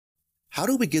How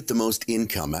do we get the most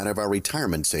income out of our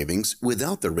retirement savings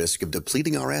without the risk of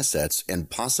depleting our assets and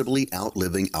possibly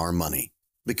outliving our money?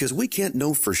 Because we can't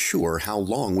know for sure how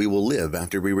long we will live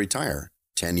after we retire.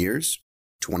 10 years?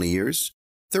 20 years?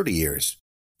 30 years?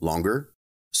 Longer?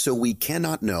 So we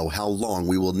cannot know how long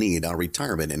we will need our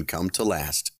retirement income to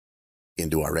last.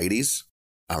 Into our 80s?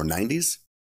 Our 90s?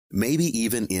 Maybe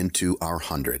even into our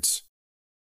hundreds.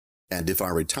 And if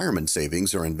our retirement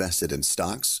savings are invested in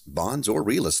stocks, bonds, or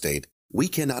real estate, we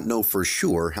cannot know for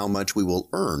sure how much we will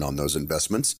earn on those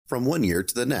investments from one year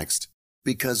to the next,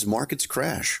 because markets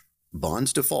crash,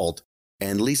 bonds default,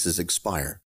 and leases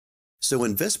expire. So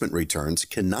investment returns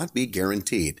cannot be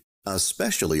guaranteed,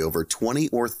 especially over 20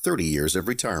 or 30 years of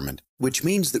retirement, which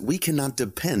means that we cannot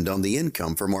depend on the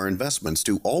income from our investments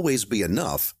to always be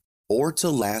enough or to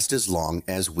last as long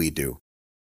as we do.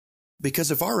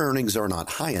 Because if our earnings are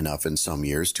not high enough in some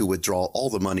years to withdraw all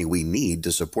the money we need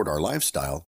to support our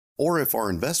lifestyle, or if our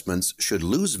investments should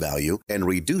lose value and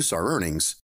reduce our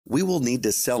earnings, we will need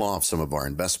to sell off some of our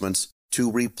investments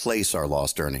to replace our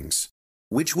lost earnings,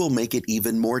 which will make it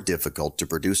even more difficult to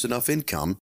produce enough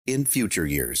income in future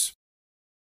years.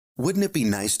 Wouldn't it be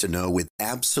nice to know with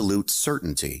absolute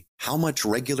certainty how much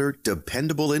regular,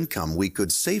 dependable income we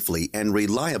could safely and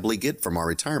reliably get from our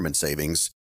retirement savings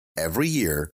every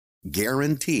year,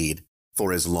 guaranteed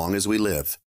for as long as we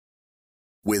live,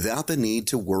 without the need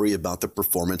to worry about the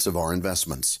performance of our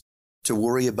investments, to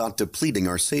worry about depleting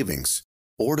our savings,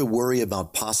 or to worry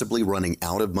about possibly running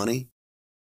out of money?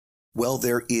 Well,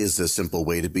 there is a simple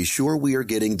way to be sure we are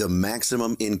getting the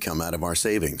maximum income out of our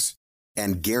savings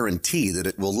and guarantee that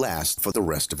it will last for the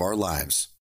rest of our lives.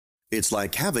 It's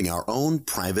like having our own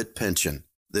private pension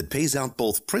that pays out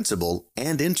both principal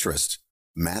and interest,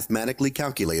 mathematically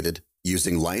calculated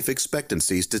using life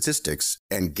expectancy statistics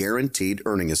and guaranteed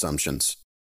earning assumptions.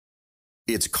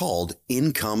 It's called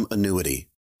income annuity,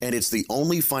 and it's the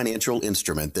only financial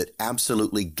instrument that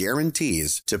absolutely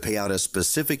guarantees to pay out a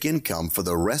specific income for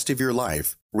the rest of your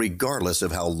life, regardless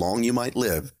of how long you might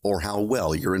live or how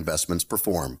well your investments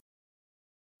perform.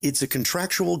 It's a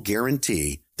contractual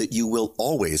guarantee that you will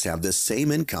always have the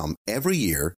same income every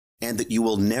year and that you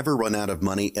will never run out of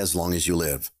money as long as you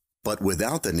live, but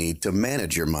without the need to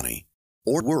manage your money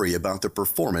or worry about the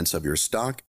performance of your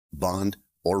stock, bond,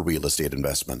 or real estate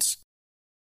investments.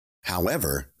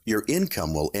 However, your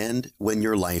income will end when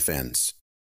your life ends,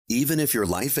 even if your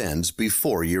life ends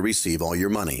before you receive all your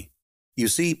money. You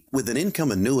see, with an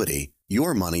income annuity,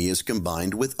 your money is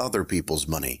combined with other people's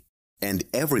money, and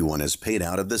everyone is paid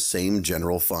out of the same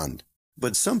general fund.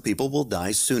 But some people will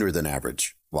die sooner than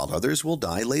average, while others will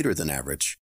die later than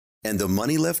average. And the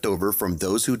money left over from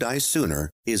those who die sooner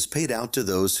is paid out to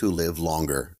those who live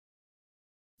longer.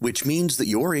 Which means that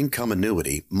your income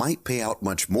annuity might pay out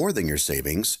much more than your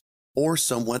savings, or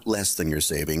somewhat less than your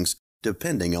savings,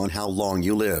 depending on how long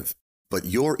you live. But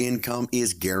your income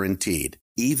is guaranteed,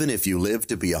 even if you live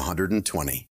to be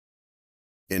 120.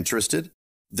 Interested?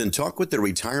 Then talk with the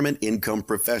retirement income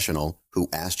professional who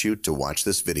asked you to watch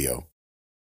this video.